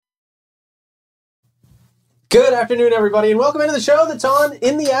Good afternoon, everybody, and welcome into the show that's on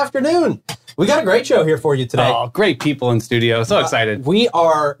in the afternoon. We got a great show here for you today. Oh, great people in studio. So excited. We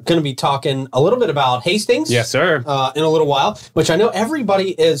are going to be talking a little bit about Hastings. Yes, sir. In a little while, which I know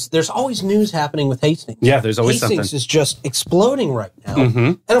everybody is, there's always news happening with Hastings. Yeah, there's always Hastings something. is just exploding right now.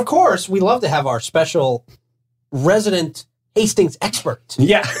 Mm-hmm. And of course, we love to have our special resident Hastings expert.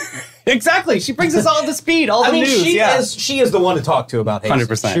 Yeah, exactly. She brings us all up to speed, all the news. She is the one to talk to about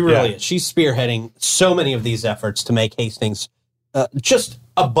Hastings. 100%. She really is. She's spearheading so many of these efforts to make Hastings just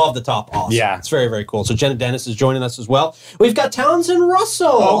above the top awesome. Yeah. It's very, very cool. So Jena Dennis is joining us as well. We've got Townsend Russell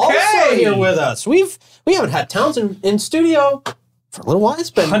also here with us. We haven't had Townsend in studio for a little while. It's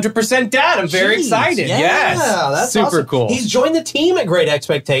been 100% dad. I'm very excited. Yeah, yes. That's super awesome. cool. He's joined the team at Great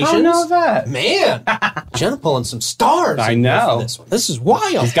Expectations. I know that. Man, Jenna pulling some stars. I know. For this one. This is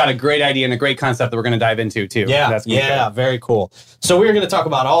wild. He's got a great idea and a great concept that we're going to dive into, too. Yeah, very cool. So we're going to talk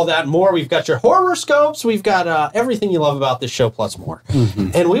about all that and more. We've got your horoscopes. We've got everything you love about this show plus more.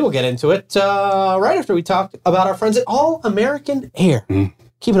 Mm-hmm. And we will get into it right after we talk about our friends at All American Air.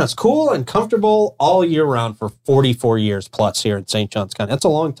 Keeping us cool and comfortable all year round for 44 years plus here in St. Johns County. That's a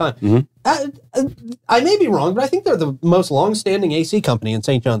long time. Mm-hmm. I may be wrong, but I think they're the most long-standing AC company in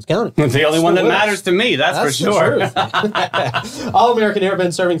St. Johns County. It's the only one that matters to me, that's for sure. All American Air have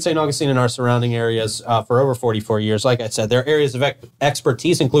been serving St. Augustine and our surrounding areas for over 44 years. Like I said, their areas of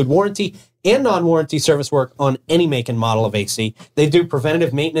expertise include warranty and non-warranty service work on any make and model of AC. They do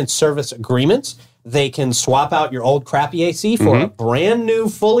preventative maintenance service agreements. They can swap out your old crappy AC for a brand new,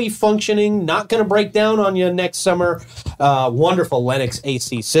 fully functioning, not going to break down on you next summer, wonderful Lennox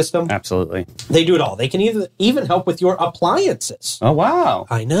AC system. Absolutely. They do it all. They can even help with your appliances. Oh, wow.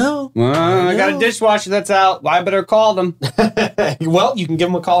 I know. I got a dishwasher that's out. I better call them. Well, you can give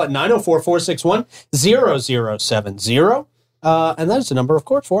them a call at 904-461-0070. And that is the number, of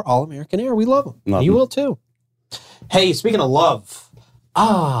course, for All American Air. We love them. You will, too. Hey, speaking of love,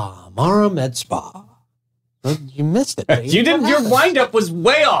 Mara Med Spa. You missed it, baby. You didn't. Your wind-up was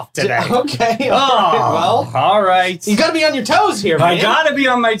way off today. Okay. Well, all right. You got to be on your toes here, man. I got to be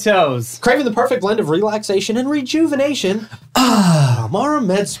on my toes. Craving the perfect blend of relaxation and rejuvenation? Mara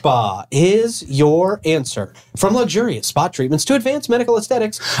Med Spa is your answer. From luxurious spa treatments to advanced medical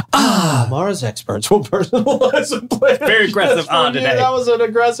aesthetics, Mara's experts will personalize and plan. Very aggressive today. That was an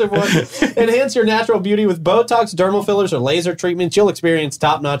aggressive one. Enhance your natural beauty with Botox, dermal fillers, or laser treatments. You'll experience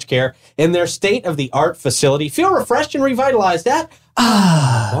top-notch care in their state-of-the-art facility. Feel refreshed and revitalized at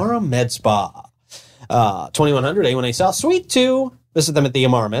Mara Med Spa. 2100 A1A South, Suite 2. Visit them at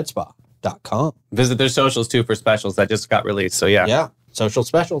theamaramedspa.com. Visit their socials, too, for specials that just got released. So, yeah. Yeah, social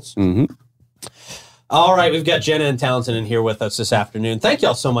specials. Mm-hmm. All right, we've got Jena and Townsend in here with us this afternoon. Thank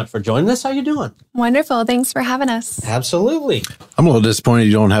y'all so much for joining us. How you doing? Wonderful. Thanks for having us. Absolutely. I'm a little disappointed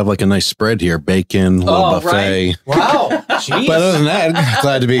you don't have like a nice spread here. Bacon, little buffet. Right. Wow. Jeez. But other than that,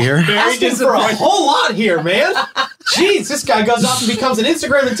 glad to be here. Asking for a whole lot here, man. Jeez, this guy goes off and becomes an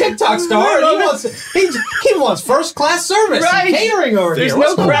Instagram and TikTok star. And he wants first-class service and catering over here. There's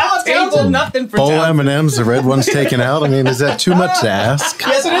no craft table, nothing for Bowl M&M's, the red one's taken out. I mean, is that too much to ask?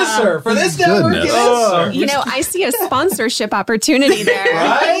 Yes, it is, sir. For this network, it is, sir. You know, I see a sponsorship opportunity there.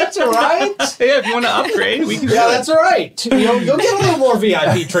 Right? Yeah, if you want to upgrade, we can do that's all right. You'll get a little more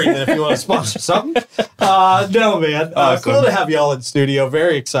VIP treatment if you want to sponsor something. No, man. Awesome. Cool to have you all in studio.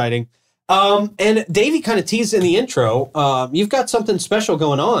 Very exciting. And Davey kind of teased in the intro, you've got something special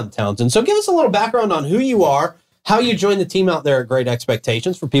going on, Townsend. So give us a little background on who you are, how you joined the team out there at Great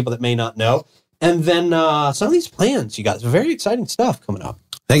Expectations for people that may not know, and then some of these plans. You got very exciting stuff coming up.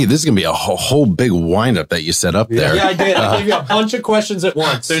 Thank you. This is going to be a whole big wind-up that you set up there. Yeah, I did. I gave you a bunch of questions at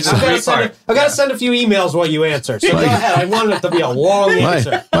once. I've got to send a few emails while you answer. So go ahead. I wanted it to be a long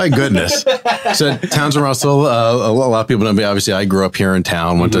answer. My goodness. So Townsend Russell, a lot of people know me. Obviously, I grew up here in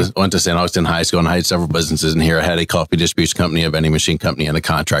town, went to St. Augustine High School, and I had several businesses in here. I had a coffee distribution company, a vending machine company, and a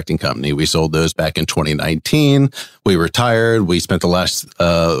contracting company. We sold those back in 2019. We retired. We spent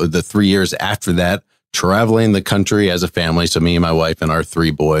the 3 years after that traveling the country as a family. So me and my wife and our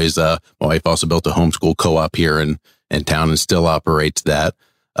three boys. My wife also built a homeschool co-op here in town and still operates that.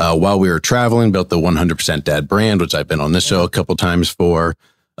 While we were traveling, built the 100% Dad brand, which I've been on this show a couple times for.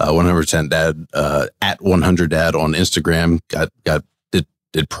 100% Dad at 100 Dad on Instagram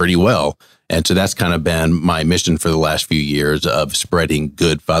did pretty well. And so that's kind of been my mission for the last few years of spreading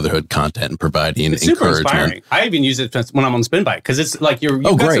good fatherhood content and providing it's super encouragement. Inspiring. I even use it when I'm on Spin Bike because it's like you've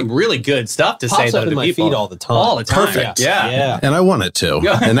got some really good stuff to say up to in my people feed all the time. All the time. Perfect. Yeah. And I want it to.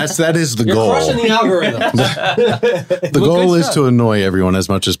 And that is the You're goal. crushing the algorithm. The goal is to annoy everyone as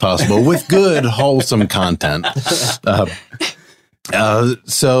much as possible with good, wholesome content.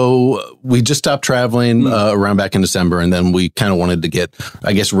 So we just stopped traveling around back in December, and then we kind of wanted to get,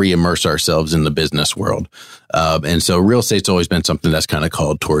 I guess, re-immerse ourselves in the business world. And so real estate's always been something that's kind of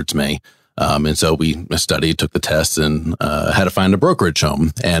called towards me. And so we studied, took the tests, and had to find a brokerage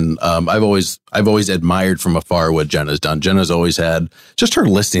home. And I've always admired from afar what Jena's done. Jena's always had just her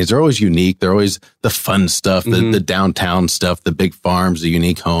listings. They're always unique. They're always the fun stuff, the downtown stuff, the big farms, the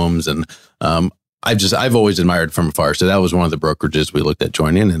unique homes, and I've always admired from afar. So that was one of the brokerages we looked at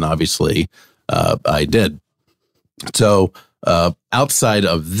joining, and obviously I did. So outside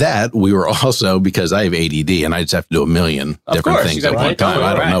of that, we were also, because I have ADD and I just have to do a million different things at one time.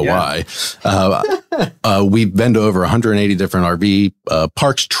 I don't know why. We've been to over 180 different RV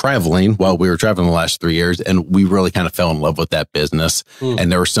parks traveling while we were traveling the last 3 years. And we really kind of fell in love with that business.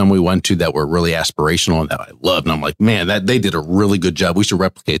 And there were some we went to that were really aspirational and that I loved. And I'm like, man, that they did a really good job. We should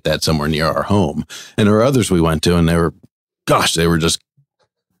replicate that somewhere near our home. And there were others we went to and they were just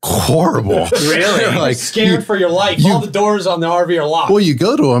horrible. Really? Like scared for your life. All the doors on the RV are locked. Well, you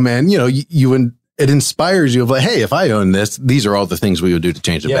go to them and, it inspires you of like, hey, if I own this, these are all the things we would do to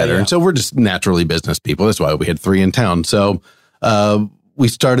change it better. And so we're just naturally business people. That's why we had 3 in town. So we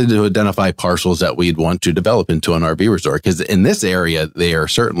started to identify parcels that we'd want to develop into an RV resort. Because in this area, they are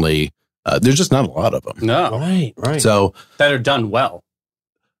certainly, there's just not a lot of them. No. Right. So that are done well.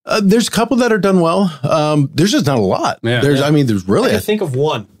 There's a couple that are done well. There's just not a lot. Yeah. There's really. I can think of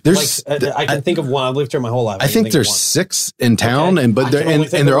one. I can think of one. I've lived here my whole life. I think there's 6 in town, and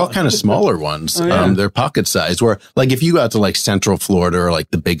they're all kind of smaller ones. They're pocket size. Where like if you go out to like Central Florida or like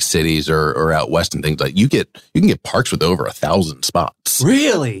the big cities or out west and things like you can get parks with over 1,000 spots.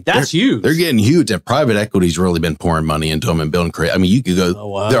 Really, that's huge. They're getting huge, and private equity's really been pouring money into them and building. I mean, you could go. Oh,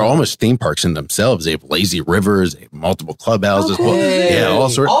 wow. They're almost theme parks in themselves. They have lazy rivers, they have multiple clubhouses. Okay. All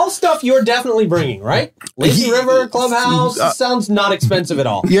sorts. All stuff you're definitely bringing, right? Lazy river, clubhouse. Sounds not expensive at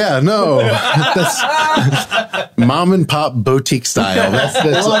all. Yeah, no. That's mom and pop boutique style.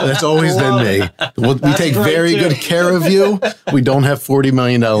 That's always been me. We take very good care of you. We don't have $40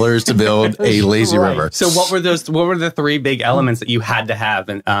 million to build a lazy river. So what were the 3 big elements that you had to have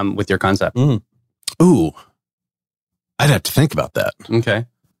with your concept? Ooh, I'd have to think about that. Okay.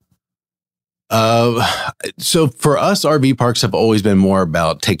 So for us, RV parks have always been more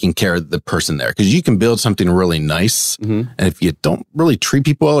about taking care of the person there, because you can build something really nice. And if you don't really treat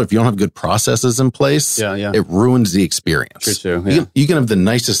people well, or if you don't have good processes in place, it ruins the experience. True, yeah. You can have the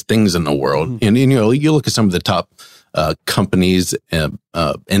nicest things in the world. And, you look at some of the top companies in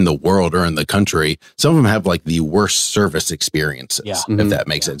the world or in the country, some of them have like the worst service experiences, if that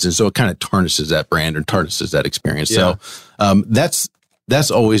makes sense. And so it kind of tarnishes that brand or tarnishes that experience. So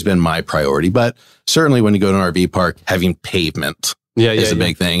that's always been my priority. But certainly when you go to an RV park, having pavement is a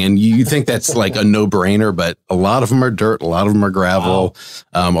big thing. And you think that's like a no-brainer, but a lot of them are dirt, a lot of them are gravel,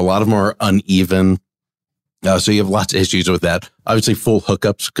 a lot of them are uneven. So you have lots of issues with that. Obviously, full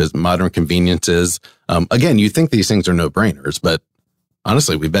hookups because modern conveniences. Again, you think these things are no-brainers, but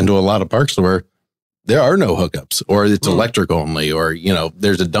honestly, we've been to a lot of parks where there are no hookups, or it's electric only, or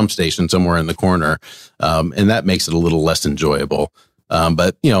there's a dump station somewhere in the corner, and that makes it a little less enjoyable.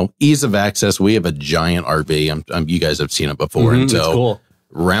 But ease of access. We have a giant RV. You guys have seen it before, and so cool.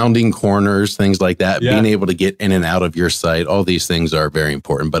 Rounding corners, things like that, being able to get in and out of your site, all these things are very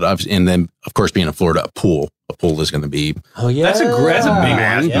important. But and then, of course, being in Florida, a pool is going to be that's a big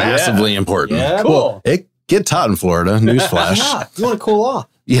one, massively important. Yeah, cool. Well, it gets hot in Florida. Newsflash. You want to cool off.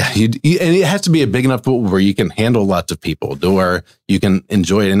 Yeah, and it has to be a big enough pool where you can handle lots of people, to where you can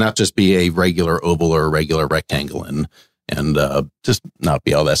enjoy it and not just be a regular oval or a regular rectangle and just not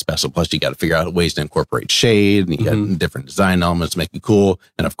be all that special. Plus, you got to figure out ways to incorporate shade, and you got different design elements to make it cool.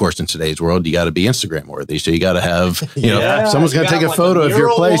 And of course, in today's world, you got to be Instagram worthy. So you got to have, if someone's going to take a photo of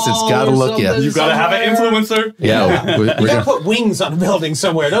your place, it's got to look, you got to have an influencer. Yeah. You got to put wings on a building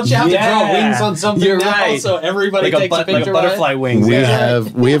somewhere. Don't you have to draw wings on something? You're right. So everybody takes a picture. Like butterfly wings. We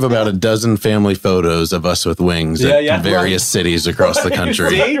have about a dozen family photos of us with wings at various cities across the country.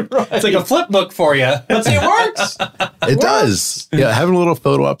 See? It's like a flip book for you. But see, it works. It does. Yeah, having a little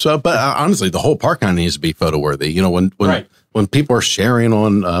photo ops up. But honestly, the whole park kind of needs to be photo worthy. When people are sharing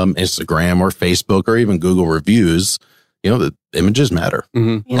on Instagram or Facebook or even Google reviews, the images matter.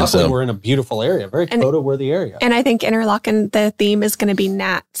 Luckily, we're in a beautiful area, very photo-worthy area. And I think Interlochen, the theme is going to be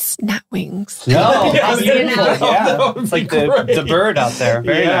gnat wings. Oh, beautiful. Yeah. It's like the bird out there.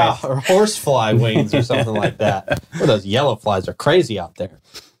 Very nice. Or horsefly wings or something like that. Or those yellow flies are crazy out there.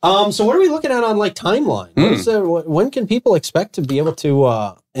 So what are we looking at on timeline? When can people expect to be able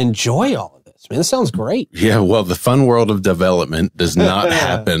to enjoy all of this? I mean, this sounds great. Yeah, well, the fun world of development does not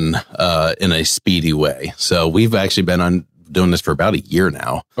happen in a speedy way. So we've actually been doing this for about a year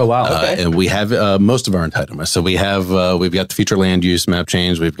now. Oh, wow. Okay. And we have most of our entitlements. So we've got the future land use map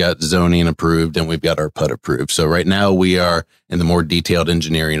change, we've got zoning approved, and we've got our PUD approved. So right now we are in the more detailed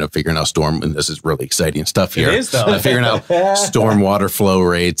engineering of figuring out storm, and this is really exciting stuff here. It is, though. Figuring out storm water flow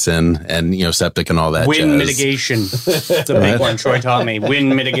rates and septic and all that. Wind mitigation. It's a big one. Troy taught me.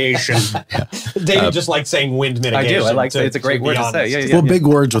 Wind mitigation. David just likes saying wind mitigation. I do. I like to. It's a great word to say. Yeah. Well, big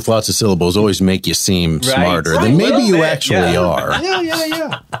words with lots of syllables always make you seem smarter than maybe you actually are.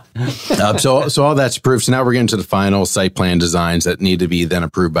 Yeah. So all that's approved. So now we're getting to the final site plan designs that need to be then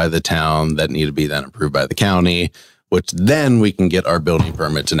approved by the town, that need to be then approved by the county, which then we can get our building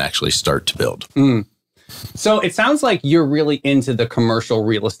permits and actually start to build. So it sounds like you're really into the commercial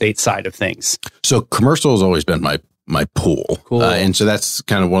real estate side of things. So commercial has always been my pool. Cool. And so that's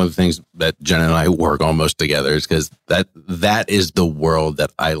kind of one of the things that Jen and I work almost together, is because that is the world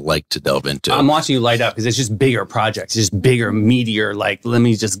that I like to delve into. I'm watching you light up because it's just bigger projects, just bigger, meatier. Like, let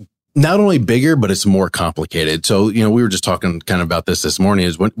me just... Not only bigger, but it's more complicated. So, we were just talking kind of about this morning,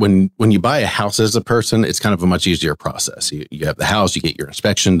 is when you buy a house as a person, it's kind of a much easier process. You have the house, you get your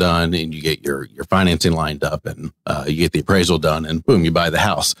inspection done, and you get your financing lined up, and you get the appraisal done, and boom, you buy the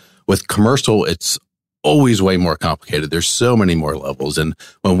house. With commercial, it's always way more complicated. There's so many more levels. And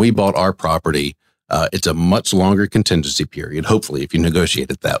when we bought our property, it's a much longer contingency period, hopefully, if you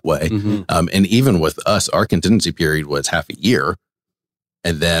negotiate it that way. And even with us, our contingency period was half a year.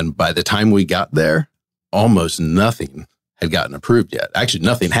 And then by the time we got there, almost nothing had gotten approved yet. Actually,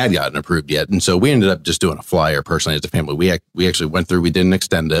 nothing had gotten approved yet. And so we ended up just doing a flyer personally as a family. We actually went through, we didn't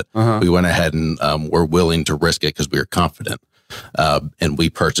extend it. We went ahead and were willing to risk it because we were confident. And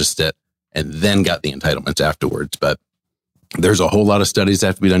we purchased it and then got the entitlements afterwards. But there's a whole lot of studies that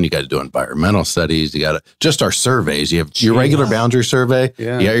have to be done. You got to do environmental studies. You got to just our surveys. You have your regular boundary survey. You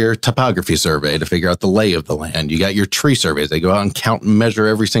got your topography survey to figure out the lay of the land. You got your tree surveys. They go out and count and measure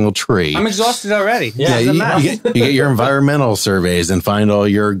every single tree. I'm exhausted already. You get your environmental surveys and find all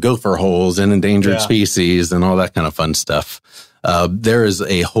your gopher holes and endangered species and all that kind of fun stuff. There is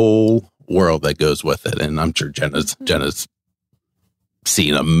a whole world that goes with it. And I'm sure Jenna's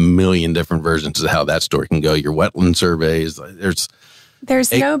seen a million different versions of how that story can go. Your wetland surveys,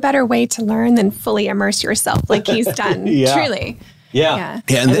 there's no better way to learn than fully immerse yourself like he's done. Truly. Yeah.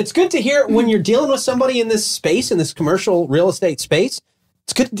 And it's good to hear when you're dealing with somebody in this space, in this commercial real estate space.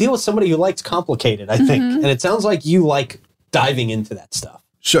 It's good to deal with somebody who likes complicated, I think. And it sounds like you like diving into that stuff.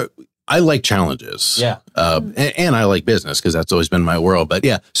 Sure. I like challenges. Yeah. And I like business because that's always been my world. But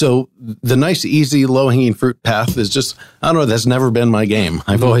yeah, so the nice, easy, low-hanging fruit path is just, I don't know, that's never been my game.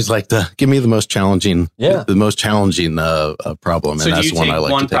 I've always liked to give me the most challenging, problem. So and that's do you one take I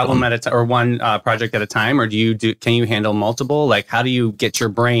like one to take problem on. at a time or one project at a time, or can you handle multiple? Like, how do you get your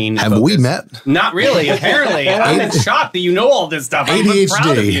brain Have focused? we met? Not really, apparently. I'm shocked that you know all this stuff. I'm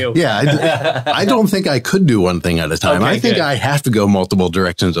proud of you. Yeah, I don't think I could do one thing at a time. Okay, I think good. I have to go multiple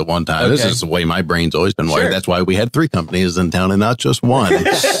directions at one time. This is the way my brain's always been wired. Sure. That's why we had 3 companies in town and not just one.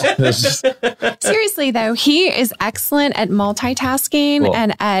 Seriously, though, he is excellent at multitasking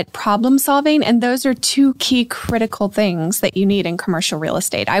and at problem solving. And those are 2 key critical things that you need in commercial real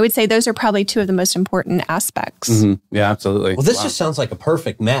estate. I would say those are probably 2 of the most important aspects. Yeah, absolutely. Well, this just sounds like a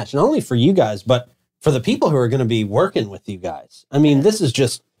perfect match, not only for you guys, but for the people who are going to be working with you guys. I mean, this is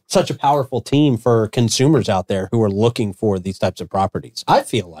just such a powerful team for consumers out there who are looking for these types of properties, I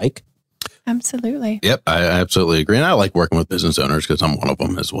feel like. Absolutely. Yep, I absolutely agree. And I like working with business owners because I'm one of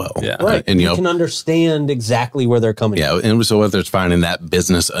them as well. Yeah. Right. And you can understand exactly where they're coming from. And so whether it's finding that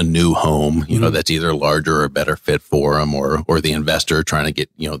business a new home, that's either larger or a better fit for them, or the investor trying to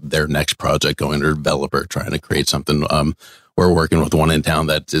get, their next project going, or developer trying to create something. We're working with one in town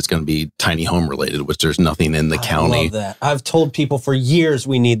that it's going to be tiny home related, which there's nothing in the county. I love that. I've told people for years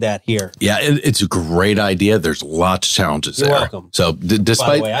we need that here. Yeah, it's a great idea. There's lots of challenges You're there. welcome. So despite...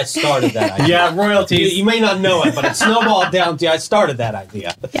 By the way, I started that idea. Yeah, royalties. You may not know it, but it snowballed down to I started that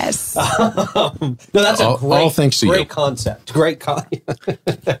idea. Yes. No, that's all thanks to great you. Concept. Great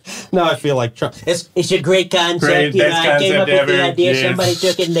concept. Now I feel like Trump. It's a great concept. Great, I best came up concept with the ever. idea. Yes. Somebody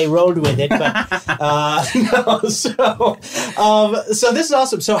took it and they rolled with it. But so this is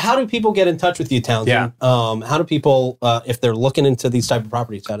awesome. So how do people get in touch with you, Townsend? How do people, if they're looking into these type of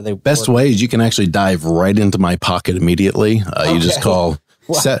properties, how do they Best way is you can actually dive right into my pocket immediately. You just call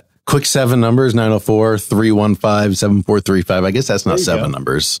quick 7 numbers, 904-315-7435. I guess that's not 7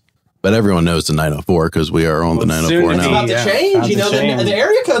 numbers. but everyone knows the 904 because we are on the 904 It's now. about to change. You know, the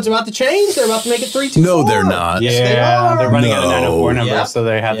area code's about to change. They're about to make it 324. No, they're not. Yes, they are. They're running out of 904 numbers, so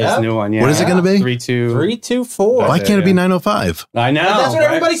they have this new one. Yeah. What is it going to be? 324. Why can't it be 905? I know. That's what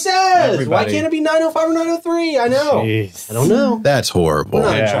everybody says. Why can't it be 905 or 903? I know. Jeez. I don't know. That's horrible.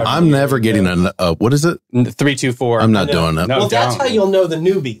 Yeah. I'm never getting what is it? 324. I'm not doing it. No, well, that's how you'll know the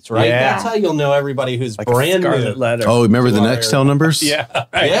newbies, right? Yeah. That's how you'll know everybody who's like brand new. letter. Oh, remember the Nextel numbers? Yeah.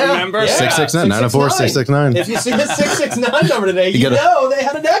 Remember? 669, 904, 669. If you see the 669 number today, you know they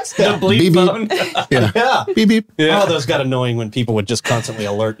had a Nextel. The bleep Beep, beep. phone. Yeah. Beep, beep. Oh, those got annoying when people would just constantly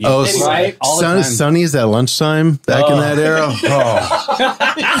alert you. Oh, Anyway. right. All the time. Sonny's at lunchtime back in that era. Oh.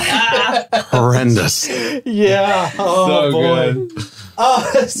 Horrendous. Yeah. Oh, So boy. good.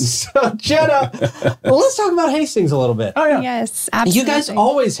 So, Jena, well, let's talk about Hastings a little bit. Oh, yeah. Yes, absolutely. You guys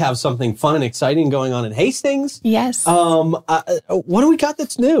always have something fun and exciting going on in Hastings. Yes. What do we got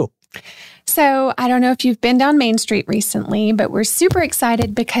that's new? So I don't know if you've been down Main Street recently, but we're super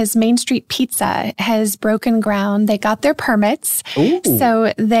excited because Main Street Pizza has broken ground. They got their permits. Ooh.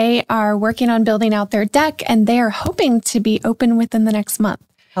 So they are working on building out their deck, and they are hoping to be open within the next month.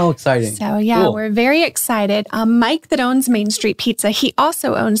 How exciting. So yeah, Cool. we're very excited. Mike that owns Main Street Pizza, he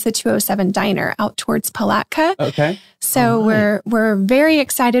also owns the 207 Diner out towards Palatka. Okay. So we're very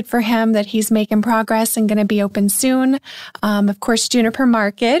excited for him that he's making progress and going to be open soon. Of course, Juniper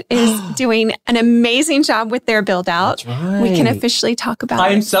Market is doing an amazing job with their build out. That's right. We can officially talk about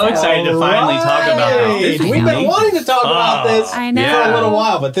I'm it. so excited to finally talk about this. We've been wanting to talk about this I know. for a little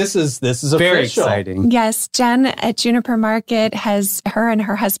while, but this is Very official. exciting. Yes, Jen at Juniper Market her and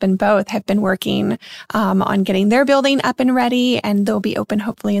her husband both have been working on getting their building up and ready, and they'll be open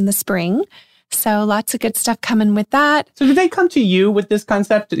hopefully in the spring. So lots of good stuff coming with that. So did they come to you with this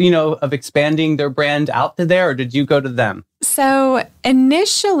concept, of expanding their brand out to there, or did you go to them? So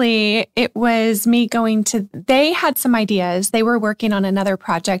initially it was me they had some ideas. They were working on another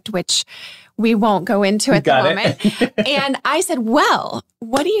project, which we won't go into at the moment. And I said, well,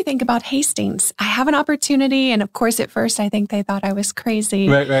 what do you think about Hastings? I have an opportunity. And of course, at first, I think they thought I was crazy.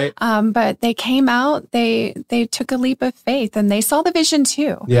 Right. But they came out, they took a leap of faith, and they saw the vision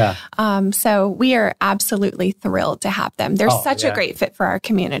too. Yeah. So we are absolutely thrilled to have them. They're such a great fit for our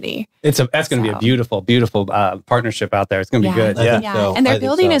community. That's going to be a beautiful, beautiful partnership out there. It's going to be good. I Yeah. think so. And I their think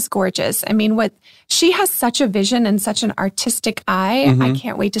building so. is gorgeous. I mean, she has such a vision and such an artistic eye. Mm-hmm. I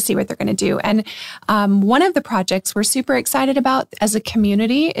can't wait to see what they're going to do. And one of the projects we're super excited about as a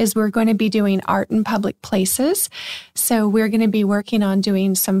community is we're going to be doing art in public places. So we're going to be working on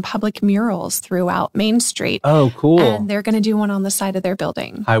doing some public murals throughout Main Street. Oh, cool. And they're going to do one on the side of their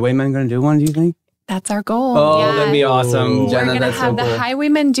building. Highwaymen going to do one, do you think? That's our goal. Oh, Yeah. that'd be awesome. We're Jena, going to that's have so the cool.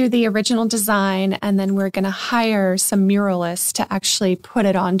 highwaymen do the original design, and then we're going to hire some muralists to actually put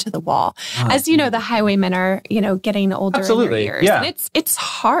it onto the wall. As you know, the highwaymen are, getting older Absolutely, in their years. yeah. And it's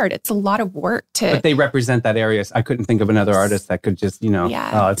hard. It's a lot of work to... But they represent that area. I couldn't think of another artist that could just,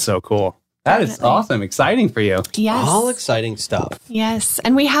 Yeah. Oh, it's so cool. That is Definitely. awesome. Exciting for you. Yes. All exciting stuff. Yes.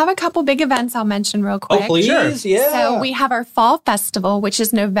 And we have a couple big events I'll mention real quick. Oh, please. Sure. Yeah. So we have our Fall Festival, which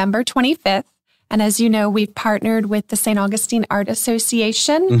is November 25th. And as you know, we've partnered with the St. Augustine Art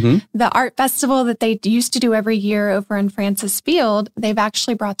Association. Mm-hmm. The art festival that they used to do every year over in Francis Field, they've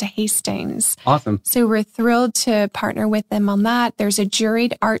actually brought to Hastings. Awesome. So we're thrilled to partner with them on that. There's a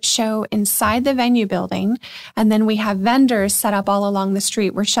juried art show inside the venue building. And then we have vendors set up all along the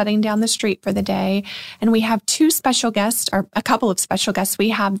street. We're shutting down the street for the day. And we have two special guests, or a couple of special guests.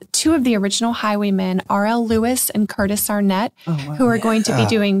 We have two of the original highwaymen, R.L. Lewis and Curtis Arnett, who are going to be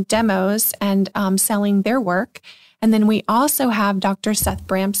doing demos and selling their work. And then we also have Dr. Seth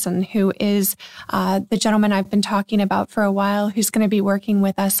Bramson, who is the gentleman I've been talking about for a while, who's going to be working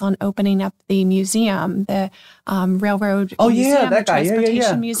with us on opening up the museum, the Railroad Museum, that guy.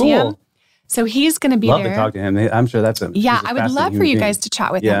 Transportation Museum. Cool. So he's going to be Love there. to talk to him. I'm sure that's I would love for you guys to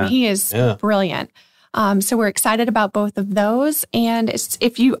chat with him. He is brilliant. So we're excited about both of those. And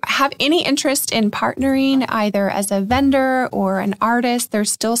if you have any interest in partnering either as a vendor or an artist,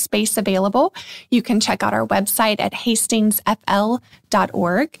 there's still space available. You can check out our website at hastingsfl.org.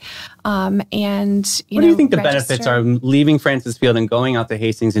 What do you think the benefits are leaving Francis Field and going out to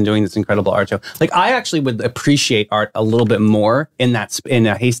Hastings and doing this incredible art show? Like, I actually would appreciate art a little bit more in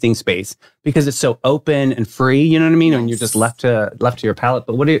a Hastings space because it's so open and free. You know what I mean? Yes. And you're just left to your palate.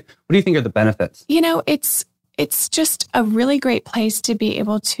 But what do you think are the benefits? It's just a really great place to be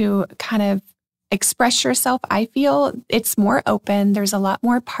able to kind of express yourself, I feel it's more open. There's a lot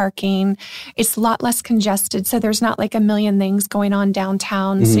more parking. It's a lot less congested. So there's not like a million things going on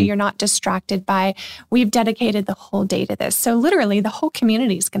downtown. So you're not distracted by, we've dedicated the whole day to this. So literally the whole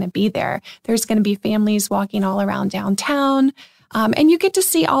community is going to be there. There's going to be families walking all around downtown. And you get to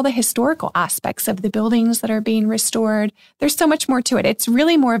see all the historical aspects of the buildings that are being restored. There's so much more to it. It's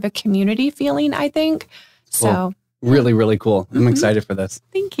really more of a community feeling, I think. So really, really cool. I'm excited for this.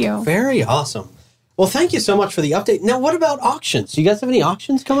 Thank you. Very awesome. Well, thank you so much for the update. Now, what about auctions? Do you guys have any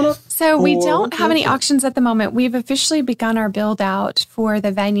auctions coming up? So we don't have any auctions at the moment. We've officially begun our build out for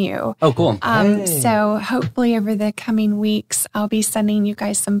the venue. Oh, cool. So hopefully over the coming weeks, I'll be sending you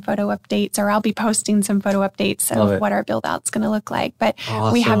guys some photo updates, or I'll be posting some photo updates of what our build out's going to look like. But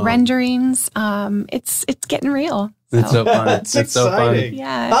we have renderings. It's getting real. It's so fun. That's it's so fun. exciting.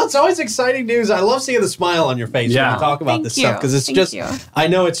 Yeah. That's always exciting news. I love seeing the smile on your face when you talk about this stuff, because it's I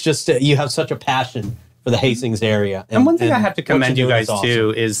know it's just, you have such a passion for the Hastings area. And one thing I have to commend you guys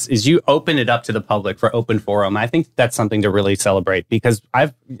too is you open it up to the public for open forum. I think that's something to really celebrate, because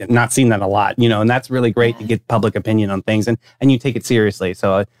I've not seen that a lot, and that's really great to get public opinion on things, and you take it seriously.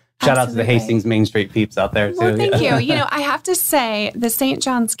 So shout out to the Hastings Main Street peeps out there, too. Well, thank you. I have to say, the St.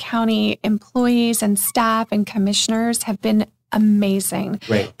 Johns County employees and staff and commissioners have been amazing.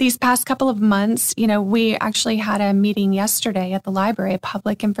 Right. These past couple of months, we actually had a meeting yesterday at the library, a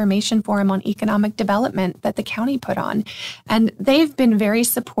public information forum on economic development that the county put on. And they've been very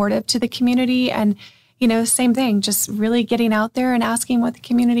supportive to the community, and same thing, just really getting out there and asking what the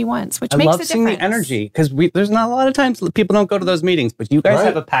community wants, which makes a difference. I love seeing the energy, because there's not a lot of times people don't go to those meetings, but you guys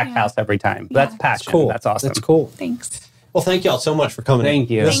have a packed house every time. Yeah. That's passion. That's cool. That's awesome. That's cool. Thanks. Well, thank you all so much for coming in. Thank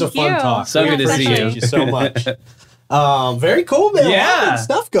you. This is a fun talk. So good to see you. Thank you so much. Very cool, man. Yeah. A lot of good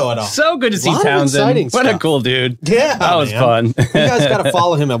stuff going on. So good to see Townsend. What a cool dude. Yeah, that was fun. You guys got to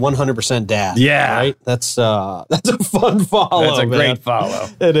follow him at 100% Dad. Yeah. Right? That's a fun follow. That's a great follow.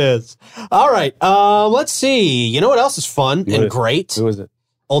 It is. All right. Let's see. You know what else is fun and great? Who is it?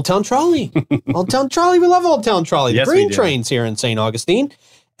 Old Town Trolley. Old Town Trolley. We love Old Town Trolley. Yes, the Green Train's here in St. Augustine.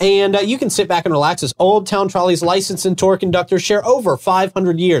 And you can sit back and relax as Old Town Trolley's licensed and tour conductors share over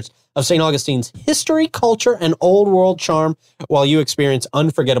 500 years of St. Augustine's history, culture, and old world charm while you experience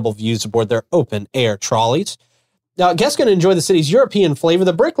unforgettable views aboard their open-air trolleys. Now, guests can enjoy the city's European flavor,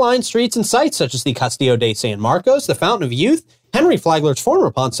 the brick-lined streets and sights such as the Castillo de San Marcos, the Fountain of Youth, Henry Flagler's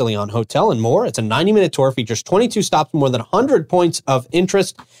former Ponce de Leon Hotel, and more. It's a 90-minute tour, features 22 stops, more than 100 points of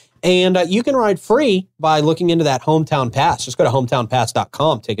interest. And you can ride free by looking into that Hometown Pass. Just go to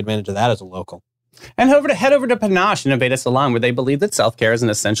hometownpass.com. Take advantage of that as a local. And head over to Panache Innovative Salon, where they believe that self-care is an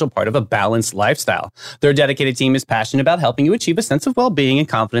essential part of a balanced lifestyle. Their dedicated team is passionate about helping you achieve a sense of well-being and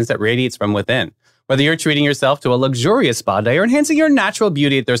confidence that radiates from within. Whether you're treating yourself to a luxurious spa day or enhancing your natural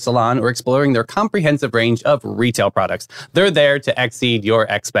beauty at their salon or exploring their comprehensive range of retail products, they're there to exceed your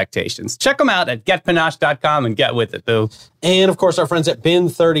expectations. Check them out at getpanache.com and get with it, boo. And, of course, our friends at Bin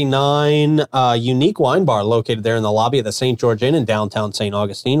 39, unique wine bar located there in the lobby of the St. George Inn in downtown St.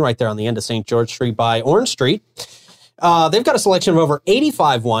 Augustine, right there on the end of St. George Street by Orange Street. They've got a selection of over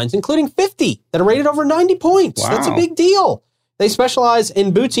 85 wines, including 50 that are rated over 90 points. Wow. That's a big deal. They specialize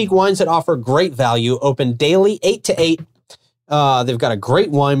in boutique wines that offer great value, open daily 8 to 8. They've got a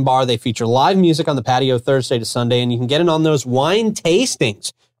great wine bar. They feature live music on the patio Thursday to Sunday, and you can get in on those wine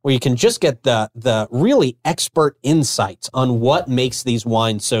tastings where you can just get the really expert insights on what makes these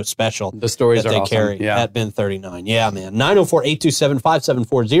wines so special. The stories that are they awesome. carry at Bin 39. Yeah, man.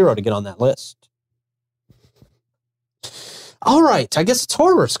 904-827-5740 to get on that list. All right, I guess it's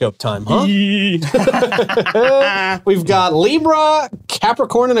horoscope time, huh? We've got Libra,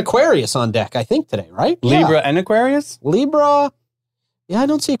 Capricorn, and Aquarius on deck, I think, today, right? Libra and Aquarius? Libra. Yeah, I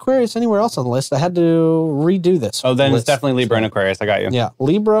don't see Aquarius anywhere else on the list. I had to redo this. Oh, then it's definitely Libra and Aquarius. I got you. Yeah,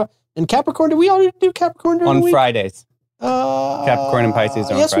 Libra and Capricorn. Did we already do Capricorn during the week? On Fridays. Capricorn and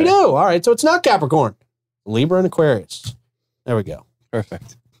Pisces are on yes, Friday. we do. All right, so it's not Capricorn. Libra and Aquarius. There we go.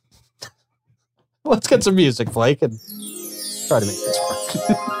 Perfect. Let's get some music, Blake, and try to make this work.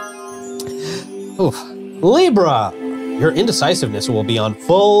 Oof. Libra, your indecisiveness will be on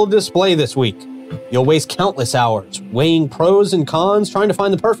full display this week. You'll waste countless hours weighing pros and cons, trying to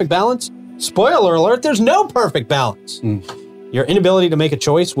find the perfect balance. Spoiler alert, there's no perfect balance. Your inability to make a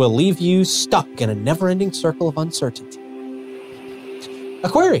choice will leave you stuck in a never-ending circle of uncertainty.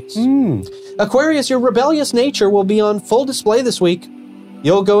 Aquarius. Aquarius, your rebellious nature will be on full display this week.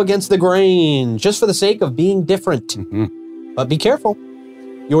 You'll go against the grain just for the sake of being different. But be careful.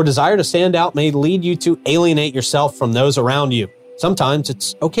 Your desire to stand out may lead you to alienate yourself from those around you. Sometimes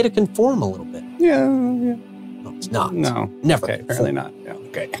it's okay to conform a little bit. Yeah. No, it's not. No. Never. Okay, apparently not. Yeah,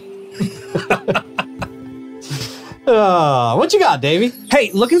 okay. What you got, Davey?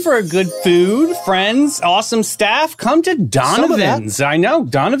 Hey, looking for a good food, friends, awesome staff? Come to Donovan's. I know,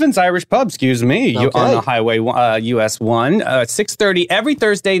 Donovan's Irish Pub, excuse me, Okay. on the Highway US 1. 6:30 every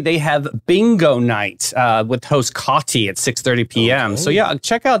Thursday, they have bingo night with host Cotty at 6:30 p.m. Okay. So yeah,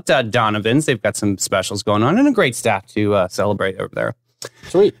 check out Donovan's. They've got some specials going on and a great staff to celebrate over there.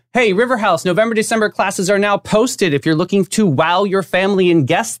 Sweet. Hey, Riverhouse, November, December classes are now posted. If you're looking to wow your family and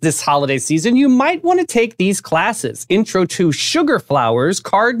guests this holiday season, you might want to take these classes. Intro to sugar flowers,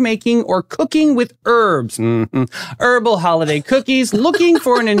 card making, or cooking with herbs. Herbal holiday cookies. Looking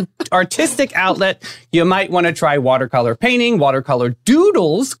for an artistic outlet, you might want to try watercolor painting, watercolor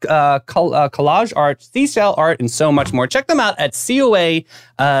doodles, collage art, seashell art, and so much more. Check them out at coasjc.org.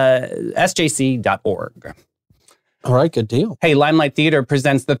 All right, good deal. Hey, Limelight Theater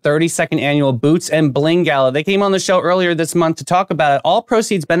presents the 32nd annual Boots and Bling Gala. They came on the show earlier this month to talk about it. All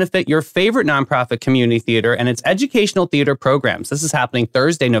proceeds benefit your favorite nonprofit community theater and its educational theater programs. This is happening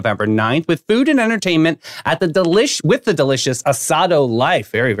Thursday, November 9th with food and entertainment at the delicious Asado Life.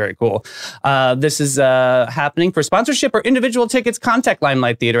 Very, very cool. This is happening for sponsorship or individual tickets. Contact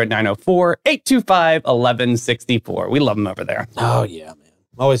Limelight Theater at 904-825-1164. We love them over there. Oh, yeah, man.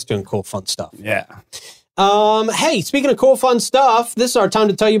 Always doing cool, fun stuff. Yeah. Hey, speaking of cool, fun stuff, this is our time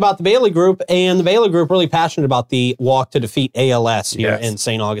to tell you about the Bailey Group, and the Bailey Group really passionate about the Walk to Defeat ALS here in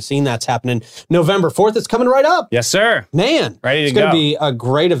St. Augustine. That's happening November 4th. It's coming right up. Yes, sir. Man, Ready to it's going go. to be a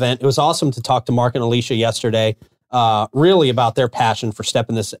great event. It was awesome to talk to Mark and Alicia yesterday, really about their passion for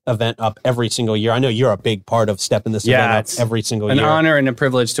stepping this event up every single year. I know you're a big part of stepping this event up every single year. An honor and a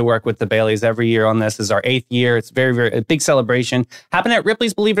privilege to work with the Baileys every year on this. This is our 8th year. It's very, very a big celebration. Happening at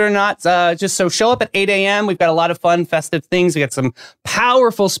Ripley's, believe it or not. Just so show up at 8 a.m. We've got a lot of fun, festive things. We got some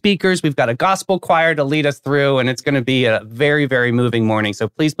powerful speakers. We've got a gospel choir to lead us through, and it's going to be a very, very moving morning. So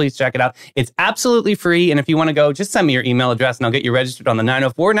please check it out. It's absolutely free. And if you want to go, just send me your email address and I'll get you registered on the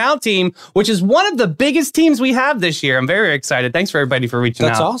 904 Now team, which is one of the biggest teams we have this year. I'm very excited. Thanks for everybody for reaching out.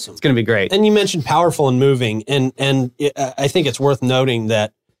 That's awesome. It's going to be great. And you mentioned powerful and moving, and I think it's worth noting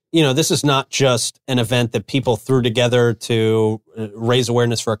that, you know, this is not just an event that people threw together to raise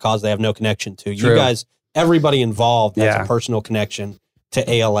awareness for a cause they have no connection to. True. You guys, everybody involved has a personal connection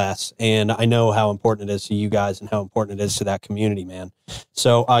to ALS, and I know how important it is to you guys and how important it is to that community, man.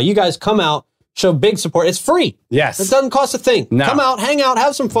 So you guys come out, show big support. It's free. Yes. It doesn't cost a thing. No. Come out, hang out,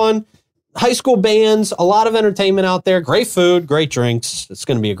 have some fun. High school bands, a lot of entertainment out there, great food, great drinks. It's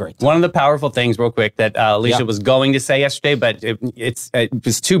going to be a great time. One of the powerful things, real quick, that Alicia was going to say yesterday, but it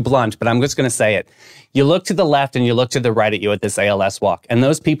was too blunt, but I'm just going to say it. You look to the left and you look to the right at you at this ALS walk, and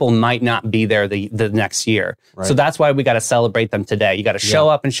those people might not be there the next year. Right. So that's why we got to celebrate them today. You got to show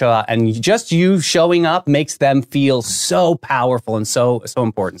up and show out, and just you showing up makes them feel so powerful and so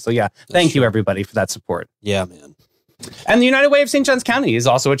important. So thank you everybody for that support. Yeah, man. And the United Way of St. Johns County is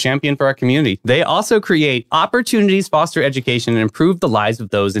also a champion for our community. They also create opportunities, foster education, and improve the lives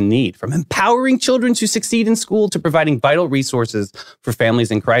of those in need. From empowering children to succeed in school to providing vital resources for families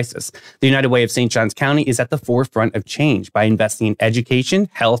in crisis. The United Way of St. Johns County is at the forefront of change. By investing in education,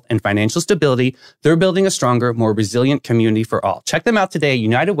 health, and financial stability, they're building a stronger, more resilient community for all. Check them out today at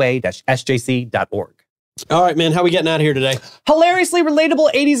unitedway-sjc.org. All right, man. How are we getting out of here today? Hilariously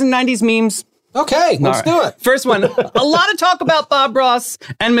relatable 80s and 90s memes. Okay, let's do it. First one, a lot of talk about Bob Ross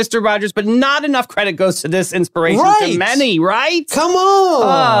and Mr. Rogers, but not enough credit goes to this inspiration to many, right? Come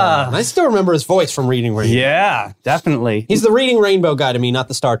on. I still remember his voice from Reading Rainbow. Yeah, definitely. He's the Reading Rainbow guy to me, not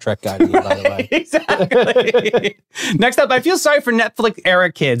the Star Trek guy to me, by the way. Exactly. Next up, I feel sorry for Netflix era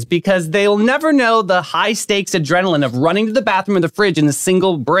kids because they'll never know the high stakes adrenaline of running to the bathroom or the fridge in a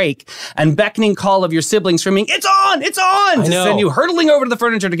single break and beckoning call of your siblings screaming, "It's on! It's on!" to send you hurtling over to the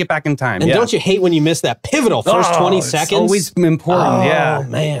furniture to get back in time. And don't you hate when you miss that pivotal first 20 seconds? Always important, Oh,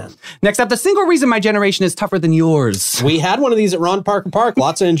 man. Next up, the single reason my generation is tougher than yours. We had one of these at Ron Parker Park.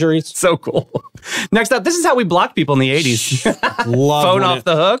 Lots of injuries. So cool. Next up, this is how we blocked people in the 80s. Phone off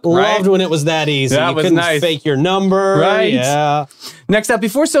the hook. Loved when it was that easy. That you was couldn't nice. fake your number. Right. Yeah. Next up,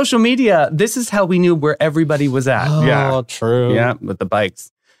 before social media, this is how we knew where everybody was at. Oh, true. Yeah, with the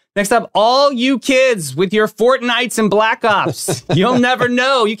bikes. Next up, all you kids with your Fortnites and Black Ops. You'll never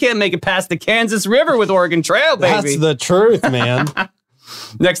know. You can't make it past the Kansas River with Oregon Trail, baby. That's the truth, man.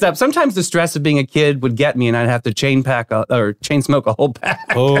 Next up, sometimes the stress of being a kid would get me, and I'd have to chain smoke a whole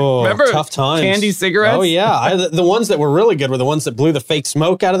pack. Oh, remember tough times. Candy cigarettes? Oh yeah, the ones that were really good were the ones that blew the fake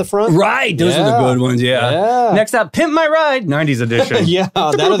smoke out of the front. Right, those are the good ones. Yeah. Next up, Pimp My Ride, 90s edition. Yeah,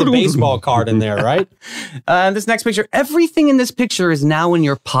 that or the baseball card in there, right? This next picture, everything in this picture is now in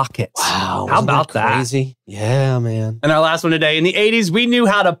your pocket. Wow, how about that? Crazy. Yeah, man. And our last one today, in the 80s, we knew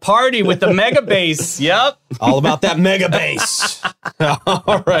how to party with the mega bass. Yep. All about that mega bass.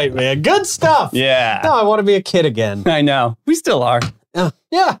 All right, man. Good stuff. Yeah. Now I want to be a kid again. I know. We still are.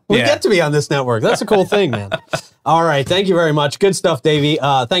 Yeah, we get to be on this network. That's a cool thing, man. All right. Thank you very much. Good stuff, Davey.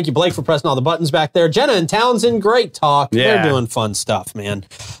 Thank you, Blake, for pressing all the buttons back there. Jenna and Townsend, great talk. Yeah. They're doing fun stuff, man.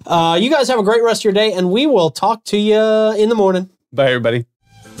 You guys have a great rest of your day, and we will talk to you in the morning. Bye, everybody.